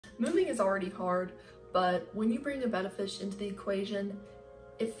Moving is already hard, but when you bring a betta fish into the equation,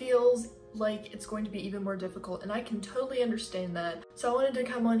 it feels like it's going to be even more difficult, and I can totally understand that. So I wanted to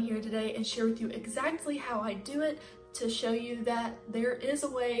come on here today and share with you exactly how I do it to show you that there is a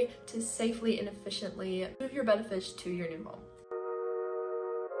way to safely and efficiently move your betta fish to your new home.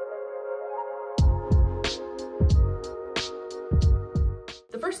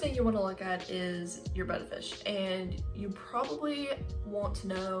 The first thing you want to look at is your betta fish, and you probably want to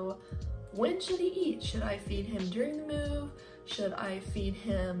know, when should he eat? Should I feed him during the move? Should I feed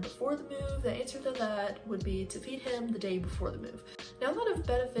him before the move? The answer to that would be to feed him the day before the move. Now, a lot of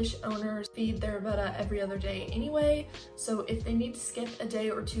betta fish owners feed their betta every other day anyway, so if they need to skip a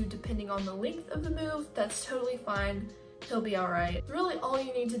day or two depending on the length of the move, that's totally fine. He'll be alright. Really, all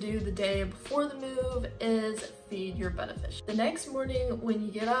you need to do the day before the move is feed your betta fish. The next morning when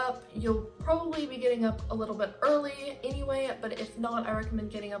you get up, you'll probably be getting up a little bit early anyway, but if not, I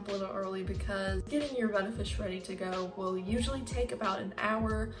recommend getting up a little early because getting your betta fish ready to go will usually take about an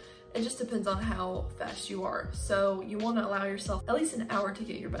hour. It just depends on how fast you are. So you want to allow yourself at least an hour to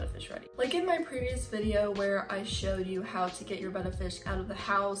get your betta fish ready. Like in my previous video where I showed you how to get your betta fish out of the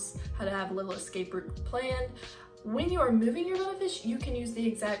house, how to have a little escape route planned, when you are moving your betta fish, you can use the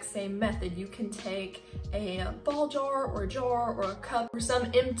exact same method. You can take a ball jar or a cup or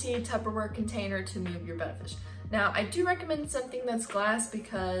some empty Tupperware container to move your betta fish. Now, I do recommend something that's glass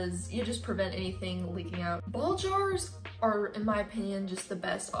because you just prevent anything leaking out. Ball jars are, in my opinion, just the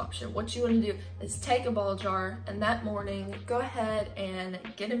best option. What you want to do is take a ball jar and that morning, go ahead and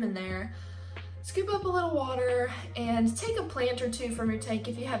get him in there. Scoop up a little water and take a plant or two from your tank.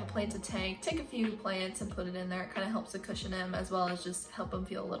 If you have a planted tank, take a few plants and put it in there. It kind of helps to cushion him as well as just help him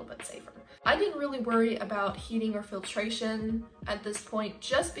feel a little bit safer. I didn't really worry about heating or filtration at this point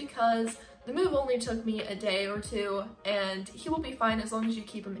just because the move only took me a day or two and he will be fine as long as you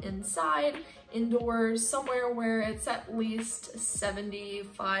keep him inside, indoors, somewhere where it's at least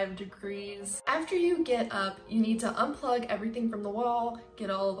 75 degrees. After you get up, you need to unplug everything from the wall,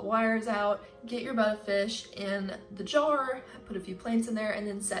 get all the wires out, get your betta fish in the jar, put a few plants in there, and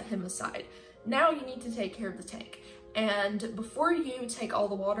then set him aside. Now you need to take care of the tank. And before you take all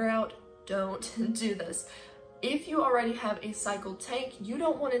the water out, don't do this. If you already have a cycled tank, you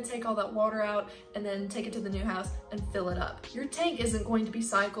don't want to take all that water out and then take it to the new house and fill it up. Your tank isn't going to be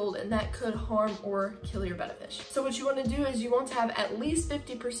cycled and that could harm or kill your betta fish. So what you want to do is you want to have at least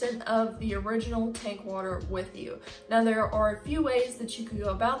 50% of the original tank water with you. Now there are a few ways that you could go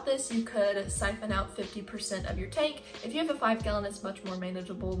about this. You could siphon out 50% of your tank. If you have a 5-gallon, it's much more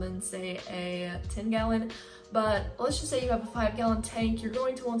manageable than say a 10-gallon. But let's just say you have a 5-gallon tank, you're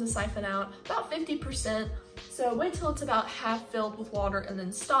going to want to siphon out about 50%. So wait till it's about half filled with water and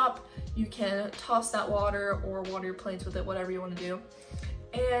then stop. You can toss that water or water your plants with it, whatever you want to do.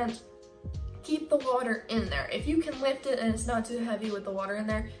 And keep the water in there. If you can lift it and it's not too heavy with the water in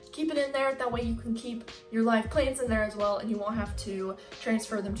there, keep it in there. That way you can keep your live plants in there as well and you won't have to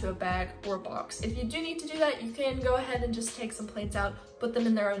transfer them to a bag or a box. If you do need to do that, you can go ahead and just take some plants out, put them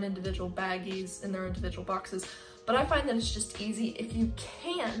in their own individual baggies, in their individual boxes. But I find that it's just easy. If you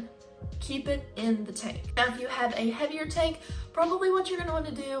can, keep it in the tank. Now, if you have a heavier tank, probably what you're gonna want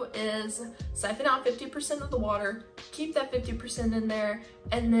to do is siphon out 50% of the water, keep that 50% in there,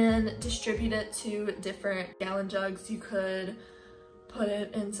 and then distribute it to different gallon jugs. You could put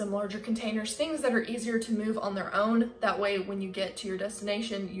it in some larger containers, things that are easier to move on their own. That way, when you get to your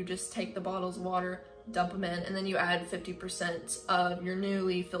destination, you just take the bottles of water, dump them in, and then you add 50% of your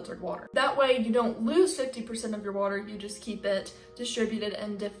newly filtered water. That way you don't lose 50% of your water, you just keep it distributed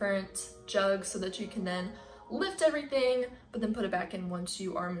in different jugs so that you can then lift everything, but then put it back in once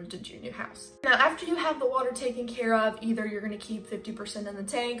you are moved into your new house. Now, after you have the water taken care of, either you're gonna keep 50% in the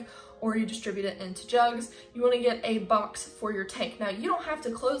tank or you distribute it into jugs. You wanna get a box for your tank. Now, you don't have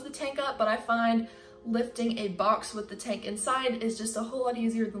to close the tank up, but I find lifting a box with the tank inside is just a whole lot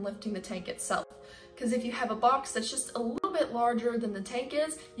easier than lifting the tank itself. Because if you have a box that's just a little bit larger than the tank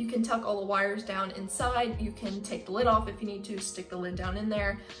is, you can tuck all the wires down inside. You can take the lid off if you need to, stick the lid down in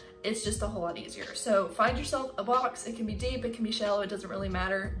there. It's just a whole lot easier. So find yourself a box. It can be deep, it can be shallow, it doesn't really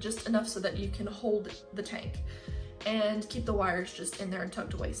matter. Just enough so that you can hold the tank. And keep the wires just in there and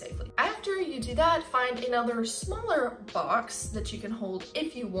tucked away safely. After you do that, find another smaller box that you can hold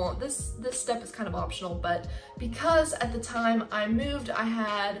if you want. This step is kind of optional, but because at the time I moved, I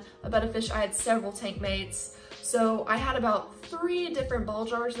had a betta fish, I had several tank mates, so I had about 3 different ball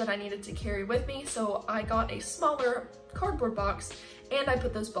jars that I needed to carry with me, so I got a smaller cardboard box and I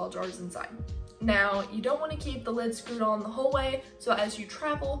put those ball jars inside. Now, you don't want to keep the lid screwed on the whole way, so as you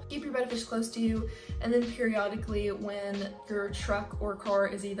travel, keep your Betta fish close to you, and then periodically when your truck or car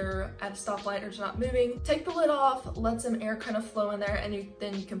is either at a stoplight or just not moving, take the lid off, let some air kind of flow in there, and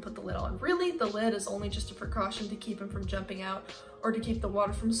then you can put the lid on. Really, the lid is only just a precaution to keep them from jumping out or to keep the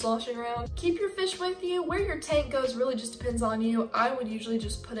water from sloshing around. Keep your fish with you. Where your tank goes really just depends on you. I would usually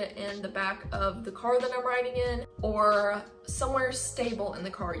just put it in the back of the car that I'm riding in or somewhere stable in the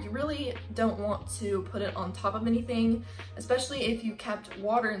car. You really don't want to put it on top of anything, especially if you kept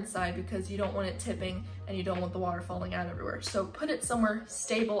water inside, because you don't want it tipping and you don't want the water falling out everywhere. So put it somewhere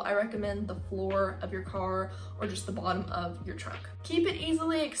stable. I recommend the floor of your car or just the bottom of your truck. Keep it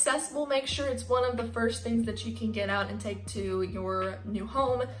easily accessible. Make sure it's one of the first things that you can get out and take to your new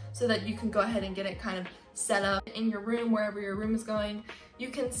home so that you can go ahead and get it kind of set up in your room, wherever your room is going. You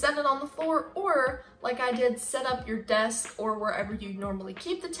can set it on the floor, or like I did, set up your desk or wherever you normally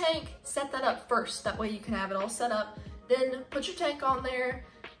keep the tank. Set that up first. That way you can have it all set up. Then put your tank on there,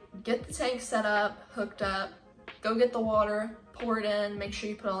 get the tank set up, hooked up, go get the water, pour it in, make sure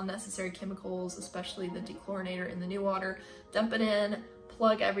you put all the necessary chemicals, especially the dechlorinator in the new water, dump it in,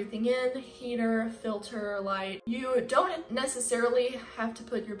 plug everything in, heater, filter, light. You don't necessarily have to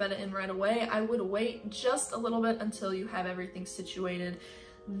put your Betta in right away. I would wait just a little bit until you have everything situated.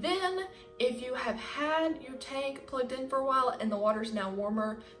 Then, if you have had your tank plugged in for a while and the water's now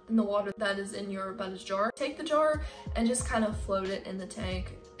warmer than the water that is in your Betta's jar, take the jar and just kind of float it in the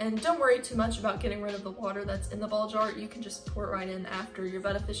tank. And don't worry too much about getting rid of the water that's in the ball jar. You can just pour it right in after your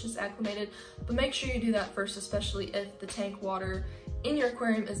Betta fish is acclimated. But make sure you do that first, especially if the tank water in your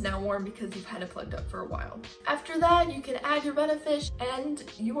aquarium is now warm because you've had it plugged up for a while. After that, you can add your Betta fish and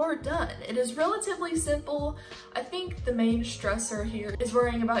you are done. It is relatively simple. I think the main stressor here is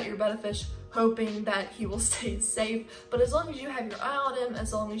worrying about your Betta fish, hoping that he will stay safe. But as long as you have your eye on him,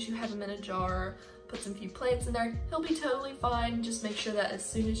 as long as you have him in a jar, put some few plants in there, he'll be totally fine. Just make sure that as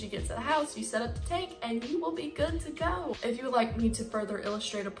soon as you get to the house, you set up the tank and you will be good to go. If you would like me to further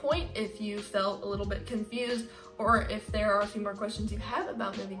illustrate a point, if you felt a little bit confused, or if there are a few more questions you have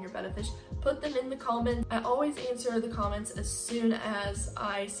about moving your Betta fish, put them in the comments. I always answer the comments as soon as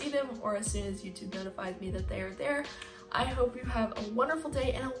I see them or as soon as YouTube notifies me that they are there. I hope you have a wonderful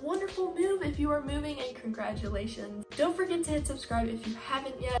day and a wonderful move if you are moving, and congratulations. Don't forget to hit subscribe if you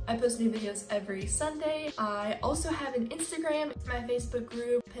haven't yet. I post new videos every Sunday. I also have an Instagram, my Facebook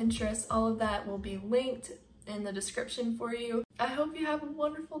group, Pinterest, all of that will be linked in the description for you. I hope you have a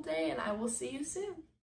wonderful day and I will see you soon.